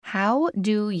How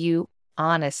do you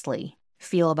honestly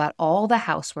feel about all the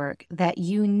housework that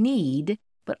you need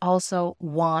but also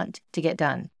want to get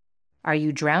done? Are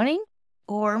you drowning?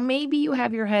 Or maybe you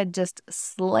have your head just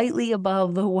slightly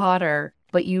above the water,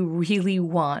 but you really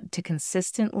want to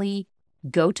consistently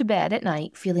go to bed at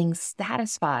night feeling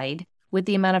satisfied with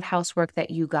the amount of housework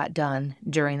that you got done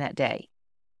during that day.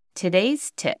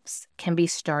 Today's tips can be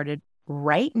started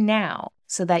right now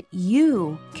so that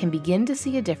you can begin to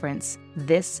see a difference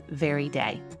this very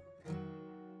day.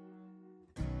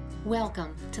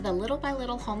 Welcome to the Little by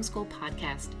Little Homeschool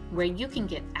podcast, where you can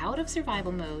get out of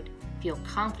survival mode, feel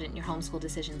confident in your homeschool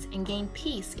decisions, and gain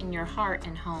peace in your heart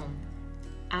and home.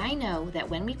 I know that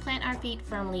when we plant our feet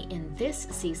firmly in this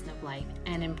season of life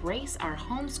and embrace our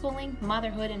homeschooling,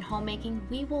 motherhood, and homemaking,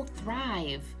 we will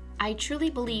thrive. I truly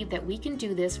believe that we can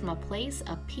do this from a place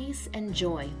of peace and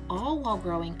joy, all while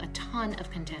growing a ton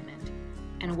of contentment.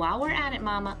 And while we're at it,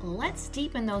 Mama, let's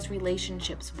deepen those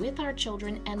relationships with our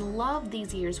children and love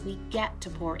these years we get to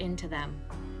pour into them.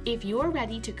 If you're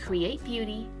ready to create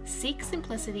beauty, seek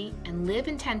simplicity, and live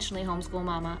intentionally, homeschool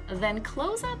mama, then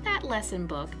close up that lesson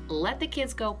book, let the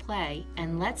kids go play,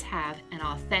 and let's have an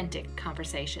authentic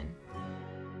conversation.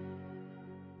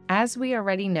 As we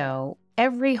already know,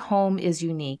 every home is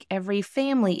unique, every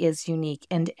family is unique,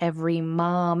 and every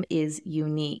mom is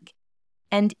unique.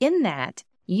 And in that,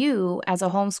 you, as a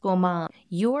homeschool mom,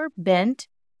 your bent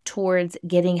towards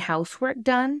getting housework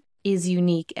done is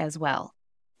unique as well.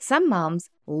 Some moms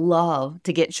love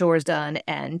to get chores done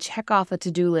and check off a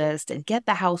to-do list and get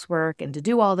the housework and to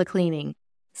do all the cleaning.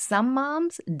 Some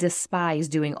moms despise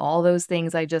doing all those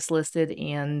things I just listed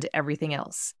and everything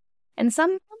else. And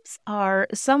some moms are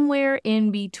somewhere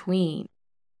in between.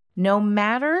 No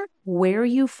matter where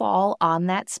you fall on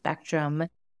that spectrum,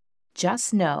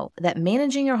 just know that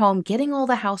managing your home, getting all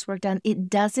the housework done, it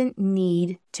doesn't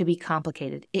need to be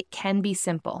complicated. It can be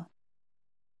simple.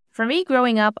 For me,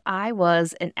 growing up, I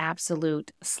was an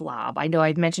absolute slob. I know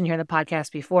I've mentioned here in the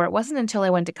podcast before, it wasn't until I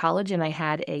went to college and I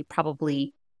had a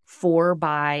probably 4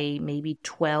 by maybe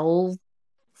 12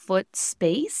 foot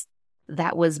space.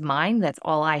 That was mine. That's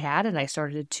all I had. And I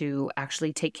started to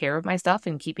actually take care of my stuff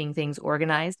and keeping things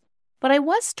organized. But I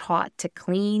was taught to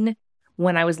clean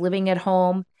when I was living at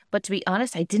home. But to be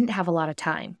honest, I didn't have a lot of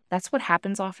time. That's what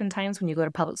happens oftentimes when you go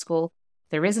to public school.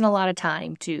 There isn't a lot of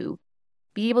time to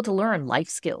be able to learn life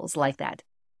skills like that.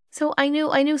 So I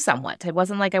knew somewhat. It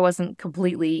wasn't like I wasn't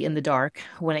completely in the dark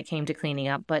when it came to cleaning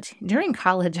up. But during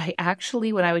college, I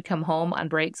actually, when I would come home on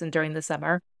breaks and during the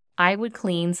summer, I would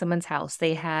clean someone's house.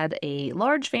 They had a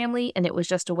large family, and it was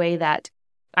just a way that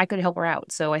I could help her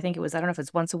out. So I think it was, I don't know if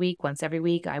it's once a week, once every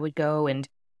week, I would go and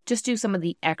just do some of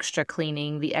the extra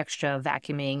cleaning, the extra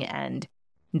vacuuming and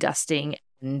dusting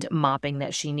and mopping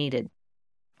that she needed.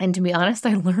 And to be honest,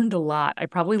 I learned a lot. I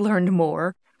probably learned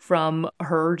more from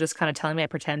her just kind of telling me. I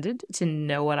pretended to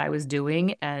know what I was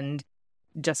doing and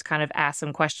just kind of asked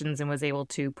some questions and was able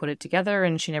to put it together,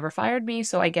 and she never fired me.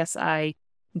 So I guess I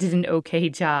did an okay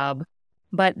job.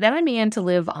 But then I began to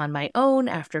live on my own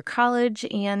after college,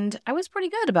 and I was pretty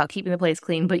good about keeping the place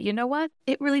clean. But you know what?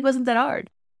 It really wasn't that hard.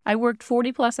 I worked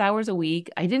 40 plus hours a week.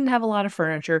 I didn't have a lot of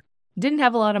furniture, didn't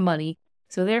have a lot of money.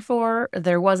 So therefore,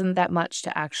 there wasn't that much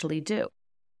to actually do.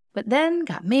 But then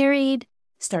got married,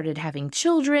 started having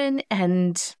children,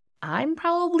 and I'm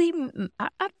probably, I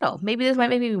don't know, maybe this might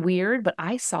make me weird, but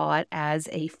I saw it as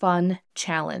a fun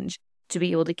challenge to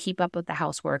be able to keep up with the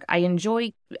housework. I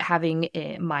enjoy having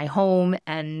my home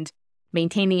and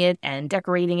maintaining it and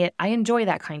decorating it. I enjoy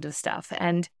that kind of stuff.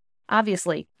 And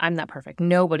obviously, I'm not perfect.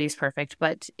 Nobody's perfect,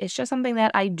 but it's just something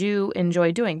that I do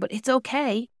enjoy doing. But it's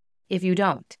okay if you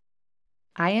don't.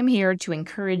 I am here to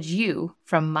encourage you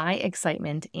from my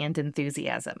excitement and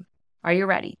enthusiasm. Are you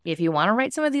ready? If you want to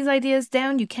write some of these ideas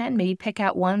down, you can maybe pick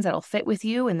out ones that'll fit with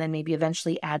you and then maybe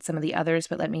eventually add some of the others.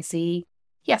 But let me see.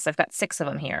 Yes, I've got 6 of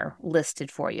them here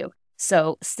listed for you.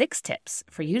 So 6 tips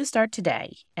for you to start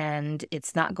today. And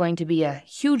it's not going to be a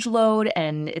huge load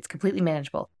and it's completely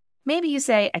manageable. Maybe you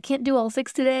say, I can't do all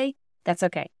 6 today. That's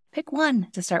okay. Pick one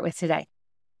to start with today.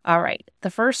 All right. The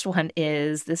first one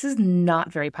is, this is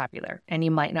not very popular and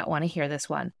you might not want to hear this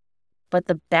one, but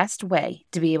the best way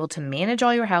to be able to manage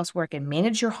all your housework and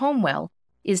manage your home well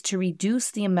is to reduce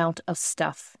the amount of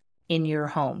stuff in your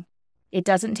home. It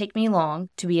doesn't take me long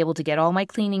to be able to get all my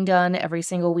cleaning done every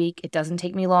single week. It doesn't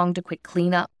take me long to quick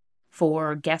clean up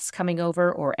for guests coming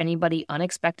over or anybody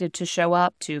unexpected to show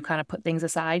up to kind of put things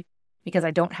aside because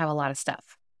I don't have a lot of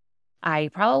stuff. I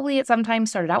probably at some time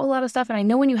started out with a lot of stuff, and I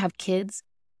know when you have kids,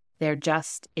 there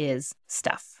just is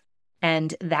stuff.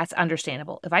 And that's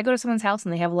understandable. If I go to someone's house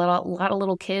and they have a lot of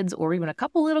little kids or even a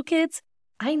couple little kids,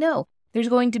 I know There's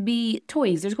going to be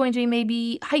toys. There's going to be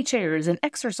maybe high chairs and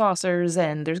extra saucers,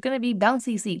 and there's going to be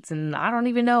bouncy seats, and I don't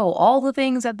even know all the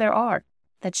things that there are.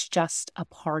 That's just a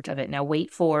part of it. Now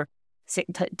wait for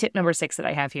tip number 6 that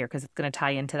I have here, because it's going to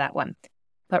tie into that one.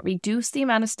 But reduce the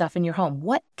amount of stuff in your home.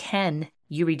 What can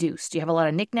you reduce? Do you have a lot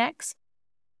of knickknacks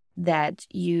that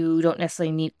you don't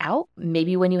necessarily need out?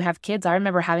 Maybe when you have kids, I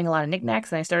remember having a lot of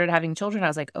knickknacks, and I started having children. I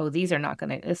was like, oh, this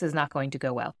is not going to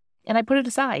go well. And I put it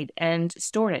aside and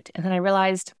stored it. And then I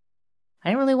realized I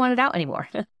didn't really want it out anymore.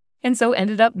 And so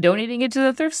ended up donating it to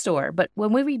the thrift store. But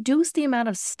when we reduce the amount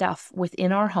of stuff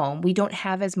within our home, we don't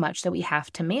have as much that we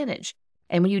have to manage.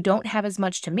 And when you don't have as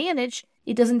much to manage,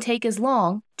 it doesn't take as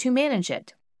long to manage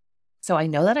it. So I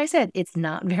know that I said it's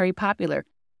not very popular,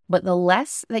 but the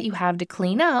less that you have to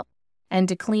clean up and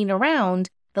to clean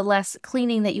around, the less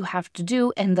cleaning that you have to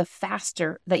do and the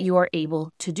faster that you are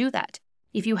able to do that.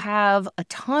 If you have a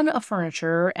ton of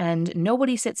furniture and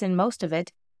nobody sits in most of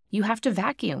it, you have to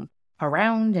vacuum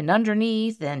around and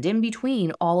underneath and in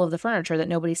between all of the furniture that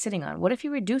nobody's sitting on. What if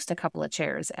you reduced a couple of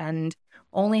chairs and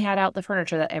only had out the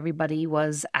furniture that everybody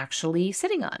was actually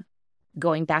sitting on?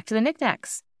 Going back to the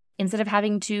knickknacks. Instead of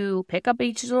having to pick up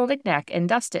each little knickknack and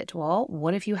dust it, well,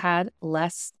 what if you had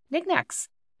less knickknacks?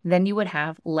 Then you would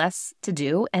have less to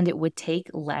do and it would take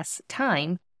less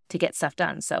time to get stuff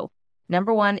done. So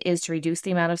number 1 is to reduce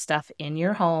the amount of stuff in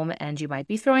your home. And you might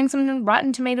be throwing some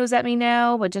rotten tomatoes at me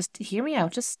now, but just hear me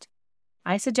out.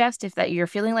 I suggest if that you're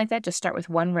feeling like that, just start with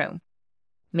one room.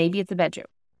 Maybe it's a bedroom.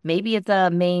 Maybe it's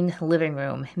a main living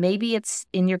room. Maybe it's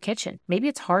in your kitchen. Maybe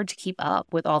it's hard to keep up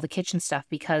with all the kitchen stuff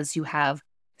because you have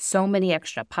so many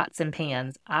extra pots and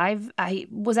pans. I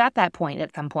was at that point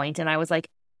at some point and I was like,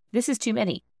 this is too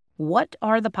many. What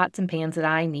are the pots and pans that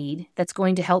I need that's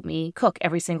going to help me cook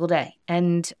every single day?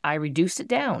 And I reduced it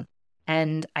down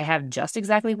and I have just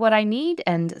exactly what I need.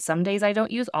 And some days I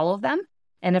don't use all of them.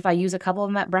 And if I use a couple of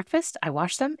them at breakfast, I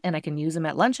wash them and I can use them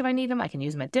at lunch if I need them. I can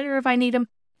use them at dinner if I need them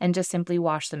and just simply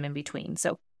wash them in between.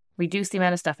 So reduce the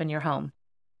amount of stuff in your home.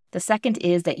 The second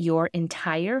is that your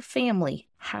entire family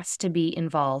has to be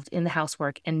involved in the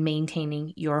housework and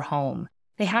maintaining your home.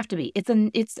 They have to be.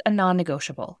 It's a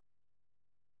non-negotiable.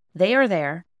 They are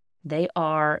there. They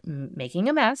are making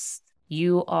a mess.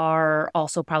 You are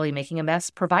also probably making a mess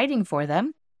providing for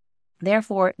them.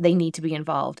 Therefore, they need to be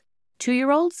involved.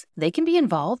 2-year-olds, they can be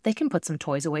involved. They can put some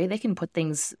toys away. They can put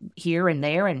things here and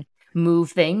there and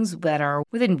move things that are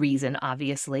within reason,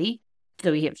 obviously.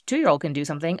 So if a 2-year-old can do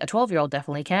something, a 12-year-old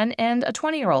definitely can, and a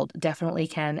 20-year-old definitely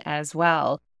can as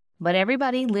well. But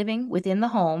everybody living within the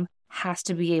home has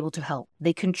to be able to help.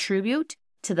 They contribute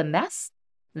to the mess.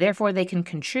 Therefore, they can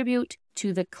contribute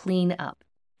to the cleanup.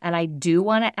 And I do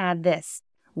want to add this.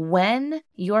 When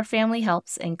your family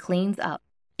helps and cleans up,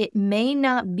 it may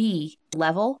not be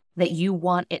level that you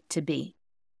want it to be.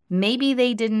 Maybe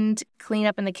they didn't clean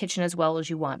up in the kitchen as well as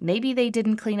you want. Maybe they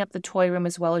didn't clean up the toy room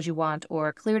as well as you want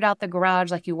or cleared out the garage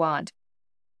like you want.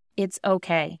 It's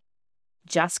okay.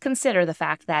 Just consider the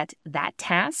fact that that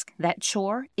task, that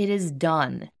chore, it is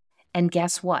done. And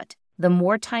guess what? The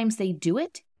more times they do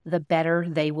it, the better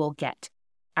they will get.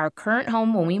 Our current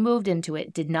home, when we moved into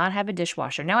it, did not have a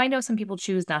dishwasher. Now, I know some people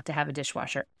choose not to have a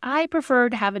dishwasher. I prefer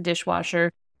to have a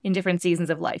dishwasher in different seasons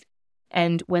of life.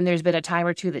 And when there's been a time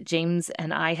or two that James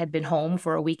and I had been home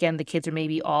for a weekend, the kids are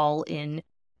maybe all in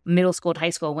middle school and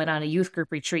high school, went on a youth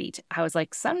group retreat. I was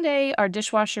like, someday our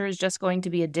dishwasher is just going to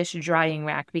be a dish drying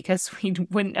rack because we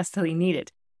wouldn't necessarily need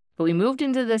it. But we moved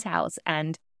into this house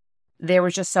and there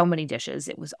was just so many dishes.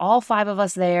 It was all 5 of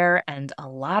us there and a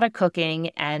lot of cooking.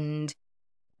 And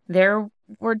there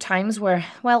were times where,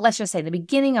 well, let's just say in the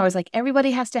beginning, I was like,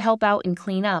 everybody has to help out and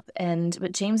clean up.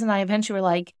 But James and I eventually were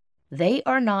like, they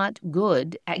are not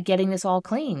good at getting this all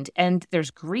cleaned. And there's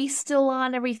grease still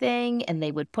on everything. And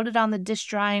they would put it on the dish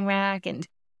drying rack. And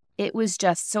it was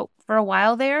just, so for a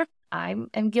while there, I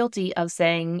am guilty of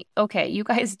saying, okay, you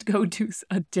guys go do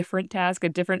a different task, a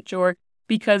different chore,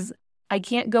 because I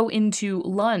can't go into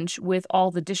lunch with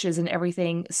all the dishes and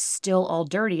everything still all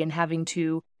dirty and having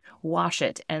to wash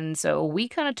it. And so we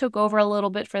kind of took over a little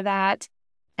bit for that.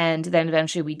 And then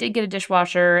eventually we did get a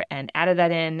dishwasher and added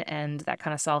that in, and that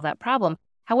kind of solved that problem.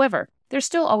 However, there's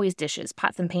still always dishes,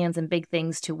 pots and pans, and big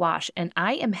things to wash. And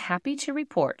I am happy to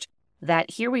report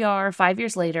that here we are 5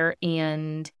 years later,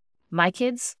 and my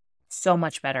kids, so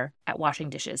much better at washing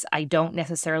dishes. I don't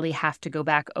necessarily have to go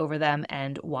back over them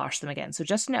and wash them again. So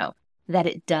just know that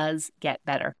it does get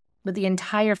better. But the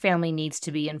entire family needs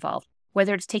to be involved,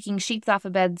 whether it's taking sheets off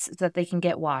of beds so that they can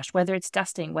get washed, whether it's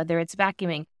dusting, whether it's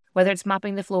vacuuming, whether it's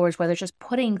mopping the floors, whether it's just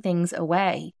putting things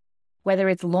away, whether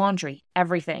it's laundry,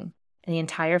 everything. And the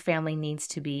entire family needs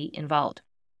to be involved.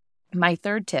 My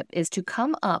third tip is to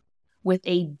come up with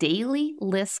a daily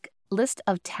list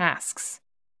of tasks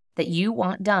that you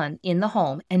want done in the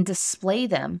home and display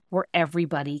them where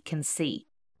everybody can see.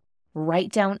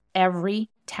 Write down every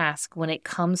task when it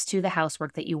comes to the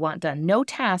housework that you want done. No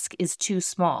task is too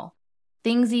small.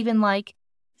 Things even like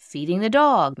feeding the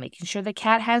dog, making sure the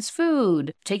cat has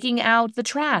food, taking out the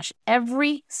trash,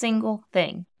 every single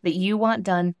thing that you want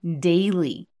done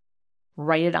daily,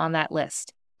 write it on that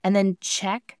list. And then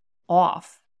check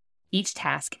off each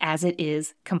task as it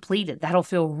is completed. That'll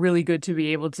feel really good to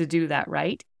be able to do that,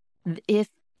 right? If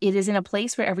it is in a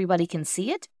place where everybody can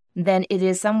see it, then it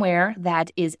is somewhere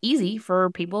that is easy for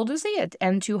people to see it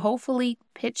and to hopefully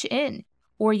pitch in.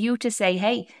 Or you to say,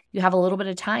 hey, you have a little bit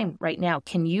of time right now.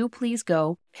 Can you please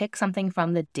go pick something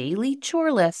from the daily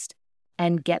chore list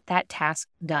and get that task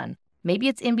done? Maybe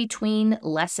it's in between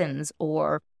lessons,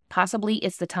 or possibly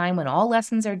it's the time when all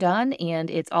lessons are done and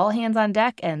it's all hands on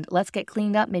deck and let's get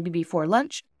cleaned up maybe before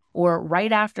lunch or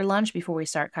right after lunch before we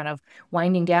start kind of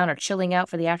winding down or chilling out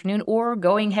for the afternoon or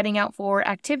heading out for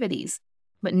activities.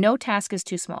 But no task is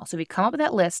too small. So if you come up with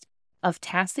that list of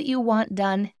tasks that you want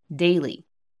done daily,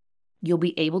 you'll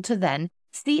be able to then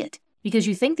see it because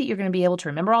you think that you're going to be able to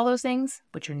remember all those things,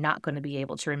 but you're not going to be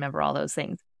able to remember all those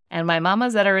things. And my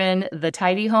mamas that are in the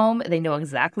tidy home, they know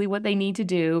exactly what they need to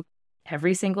do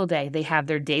every single day. They have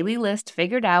their daily list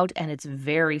figured out and it's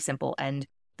very simple. And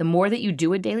the more that you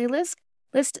do a daily list,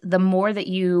 the more that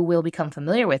you will become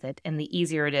familiar with it and the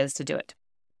easier it is to do it.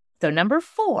 So number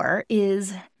 4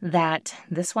 is that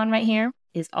this one right here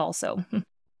is also,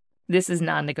 this is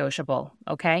non-negotiable,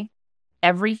 okay?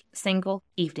 Every single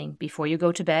evening before you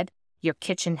go to bed, your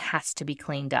kitchen has to be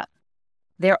cleaned up.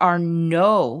 There are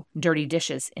no dirty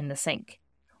dishes in the sink.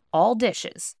 All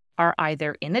dishes are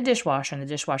either in the dishwasher and the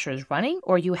dishwasher is running,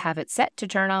 or you have it set to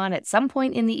turn on at some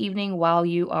point in the evening while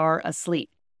you are asleep.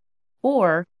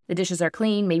 Or the dishes are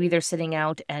clean, maybe they're sitting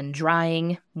out and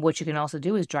drying. What you can also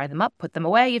do is dry them up, put them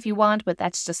away if you want, but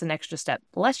that's just an extra step.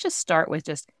 Let's just start with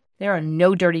there are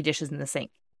no dirty dishes in the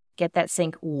sink. Get that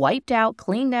sink wiped out,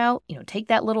 cleaned out, take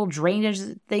that little drainage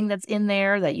thing that's in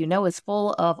there that is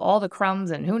full of all the crumbs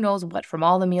and who knows what from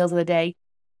all the meals of the day.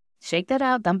 Shake that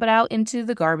out, dump it out into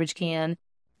the garbage can.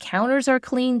 Counters are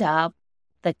cleaned up.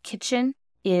 The kitchen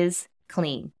is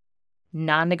clean.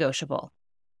 Non-negotiable.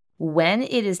 When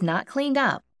it is not cleaned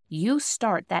up, you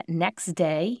start that next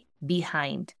day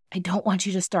behind. I don't want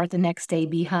you to start the next day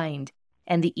behind.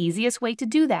 And the easiest way to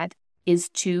do that is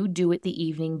to do it the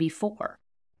evening before.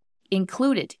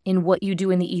 Include it in what you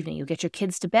do in the evening. You get your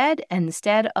kids to bed, and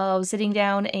instead of sitting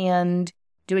down and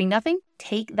doing nothing,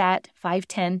 take that 5,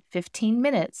 10, 15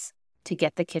 minutes to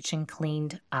get the kitchen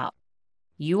cleaned up.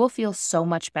 You will feel so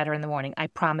much better in the morning, I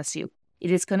promise you.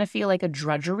 It is going to feel like a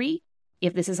drudgery.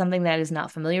 If this is something that is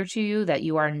not familiar to you, that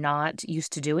you are not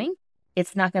used to doing,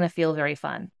 it's not going to feel very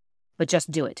fun. But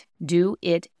just do it. Do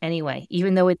it anyway,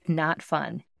 even though it's not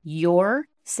fun. Your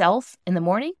self in the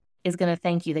morning is going to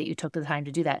thank you that you took the time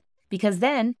to do that. Because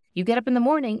then you get up in the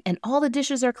morning and all the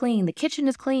dishes are clean, the kitchen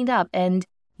is cleaned up, and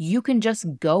you can just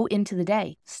go into the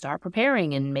day, start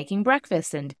preparing and making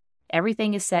breakfast, and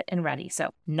everything is set and ready. So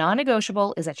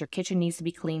non-negotiable is that your kitchen needs to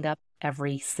be cleaned up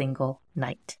every single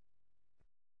night.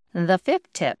 The 5th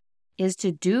tip is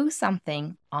to do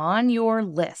something on your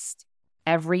list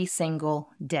every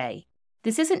single day.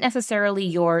 This isn't necessarily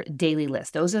your daily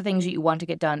list. Those are things that you want to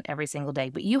get done every single day,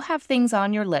 but you have things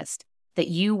on your list that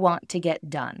you want to get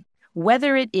done.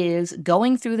 Whether it is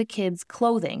going through the kids'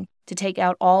 clothing to take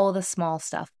out all of the small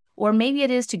stuff, or maybe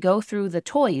it is to go through the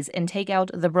toys and take out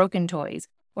the broken toys,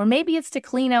 or maybe it's to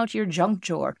clean out your junk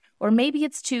drawer, or maybe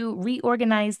it's to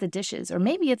reorganize the dishes, or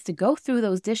maybe it's to go through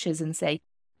those dishes and say,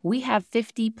 we have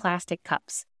 50 plastic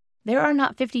cups. There are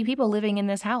not 50 people living in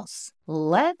this house.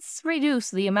 Let's reduce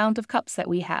the amount of cups that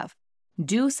we have.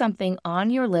 Do something on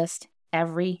your list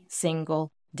every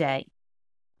single day.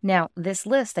 Now, this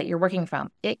list that you're working from,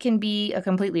 it can be a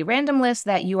completely random list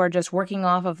that you are just working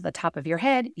off of the top of your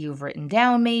head. You've written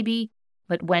down maybe,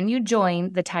 but when you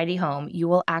join the Tidy Home, you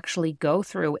will actually go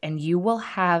through and you will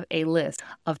have a list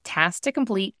of tasks to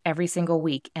complete every single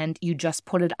week, and you just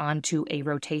put it onto a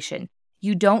rotation.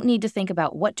 You don't need to think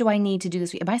about, what do I need to do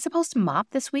this week? Am I supposed to mop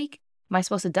this week? Am I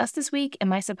supposed to dust this week?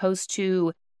 Am I supposed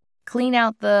to clean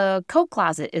out the coat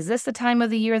closet? Is this the time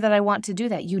of the year that I want to do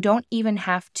that? You don't even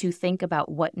have to think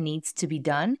about what needs to be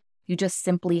done. You just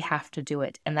simply have to do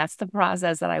it. And that's the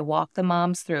process that I walk the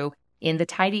moms through in the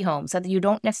Tidy Home, so that you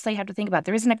don't necessarily have to think about.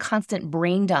 There isn't a constant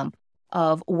brain dump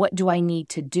of what do I need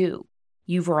to do.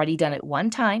 You've already done it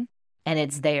one time. and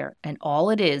it's there. And all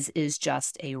it is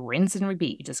just a rinse and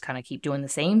repeat. You just kind of keep doing the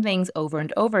same things over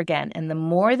and over again. And the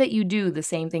more that you do the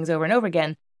same things over and over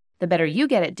again, the better you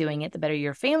get at doing it, the better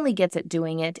your family gets at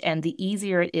doing it, and the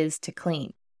easier it is to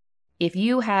clean. If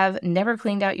you have never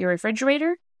cleaned out your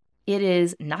refrigerator, it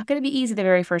is not going to be easy the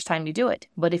very first time you do it.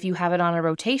 But if you have it on a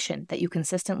rotation that you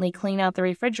consistently clean out the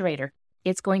refrigerator,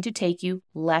 it's going to take you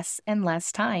less and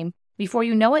less time. Before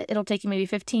you know it, it'll take you maybe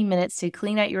 15 minutes to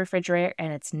clean out your refrigerator,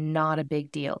 and it's not a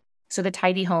big deal. So the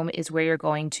Tidy Home is where you're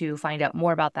going to find out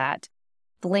more about that.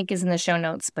 The link is in the show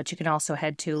notes, but you can also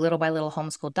head to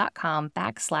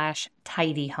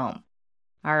littlebylittlehomeschool.com/tidyhome.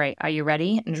 All right, are you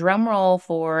ready? Drum roll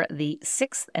for the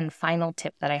sixth and final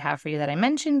tip that I have for you that I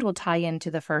mentioned will tie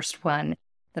into the first one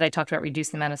that I talked about, reduce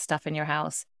the amount of stuff in your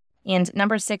house. And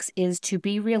number 6 is to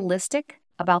be realistic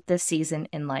about this season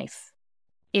in life.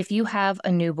 If you have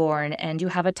a newborn and you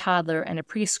have a toddler and a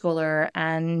preschooler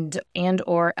and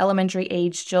or elementary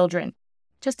age children,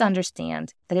 just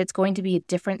understand that it's going to be a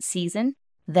different season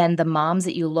than the moms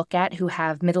that you look at who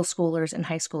have middle schoolers and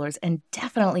high schoolers, and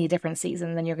definitely a different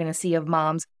season than you're going to see of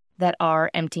moms that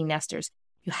are empty nesters.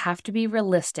 You have to be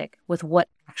realistic with what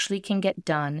actually can get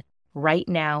done right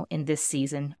now in this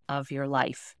season of your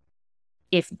life.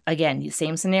 If, again,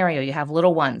 same scenario, you have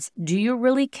little ones, do you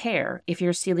really care if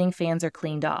your ceiling fans are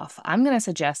cleaned off? I'm going to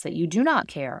suggest that you do not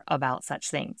care about such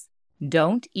things.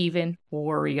 Don't even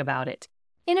worry about it.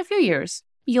 In a few years,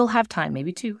 you'll have time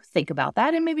maybe to think about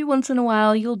that, and maybe once in a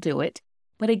while you'll do it.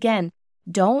 But again,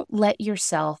 don't let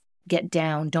yourself get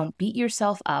down. Don't beat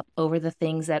yourself up over the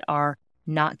things that are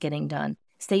not getting done.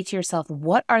 Say to yourself,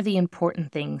 what are the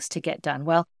important things to get done?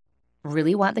 Well,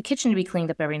 really want the kitchen to be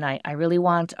cleaned up every night. I really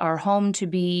want our home to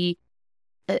be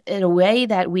in a way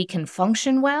that we can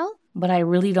function well, but I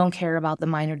really don't care about the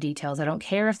minor details. I don't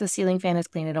care if the ceiling fan is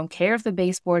clean. I don't care if the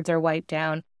baseboards are wiped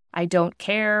down. I don't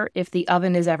care if the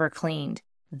oven is ever cleaned.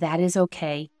 That is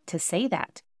okay to say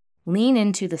that. Lean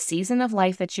into the season of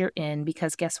life that you're in,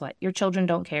 because guess what? Your children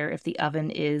don't care if the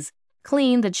oven is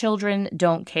clean. The children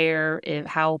don't care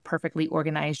how perfectly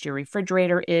organized your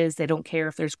refrigerator is. They don't care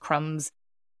if there's crumbs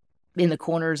in the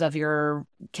corners of your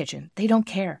kitchen. They don't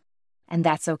care. And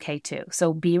that's okay too.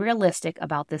 So be realistic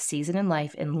about this season in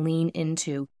life and lean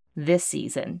into this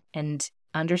season and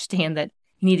understand that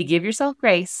you need to give yourself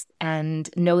grace and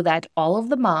know that all of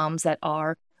the moms that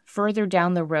are further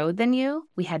down the road than you,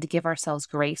 we had to give ourselves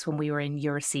grace when we were in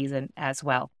your season as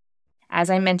well. As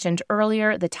I mentioned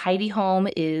earlier, the Tidy Home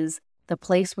is the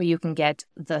place where you can get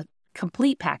the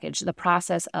complete package, the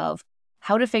process of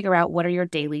how to figure out what are your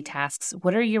daily tasks,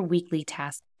 what are your weekly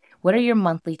tasks, what are your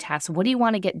monthly tasks, what do you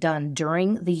want to get done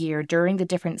during the year, during the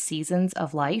different seasons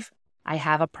of life. I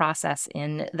have a process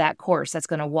in that course that's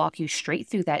going to walk you straight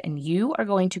through that, and you are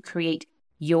going to create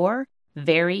your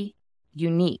very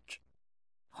unique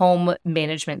home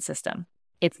management system.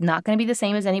 It's not going to be the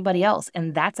same as anybody else,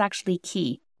 and that's actually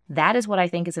key. That is what I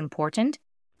think is important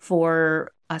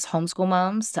for us homeschool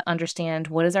moms to understand.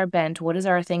 What is our bent? What is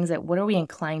our things what are we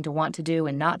inclined to want to do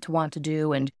and not to want to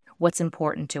do, and what's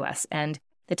important to us? And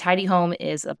the Tidy Home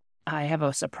I have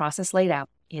a process laid out.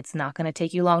 It's not going to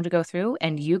take you long to go through,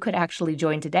 and you could actually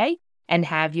join today and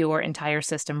have your entire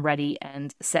system ready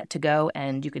and set to go,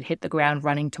 and you could hit the ground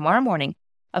running tomorrow morning.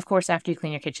 Of course, after you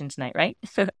clean your kitchen tonight, right?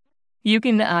 You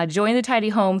can join the Tidy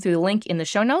Home through the link in the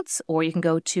show notes, or you can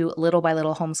go to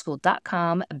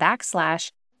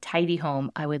littlebylittlehomeschool.com/tidyhome.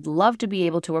 I would love to be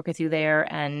able to work with you there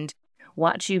and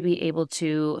watch you be able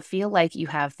to feel like you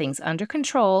have things under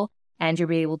control and you'll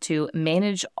be able to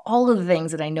manage all of the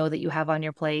things that I know that you have on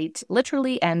your plate,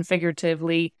 literally and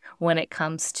figuratively, when it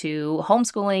comes to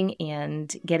homeschooling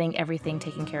and getting everything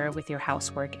taken care of with your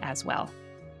housework as well.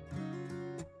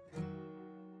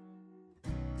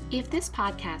 If this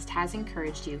podcast has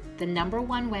encouraged you, the number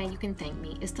one way you can thank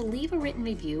me is to leave a written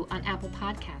review on Apple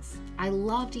Podcasts. I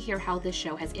love to hear how this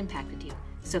show has impacted you,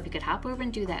 so if you could hop over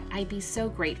and do that, I'd be so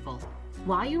grateful.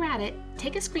 While you're at it,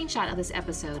 take a screenshot of this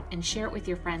episode and share it with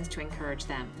your friends to encourage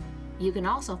them. You can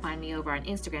also find me over on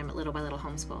Instagram at Little by Little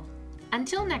Homeschool.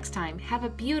 Until next time, have a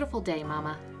beautiful day,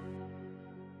 Mama.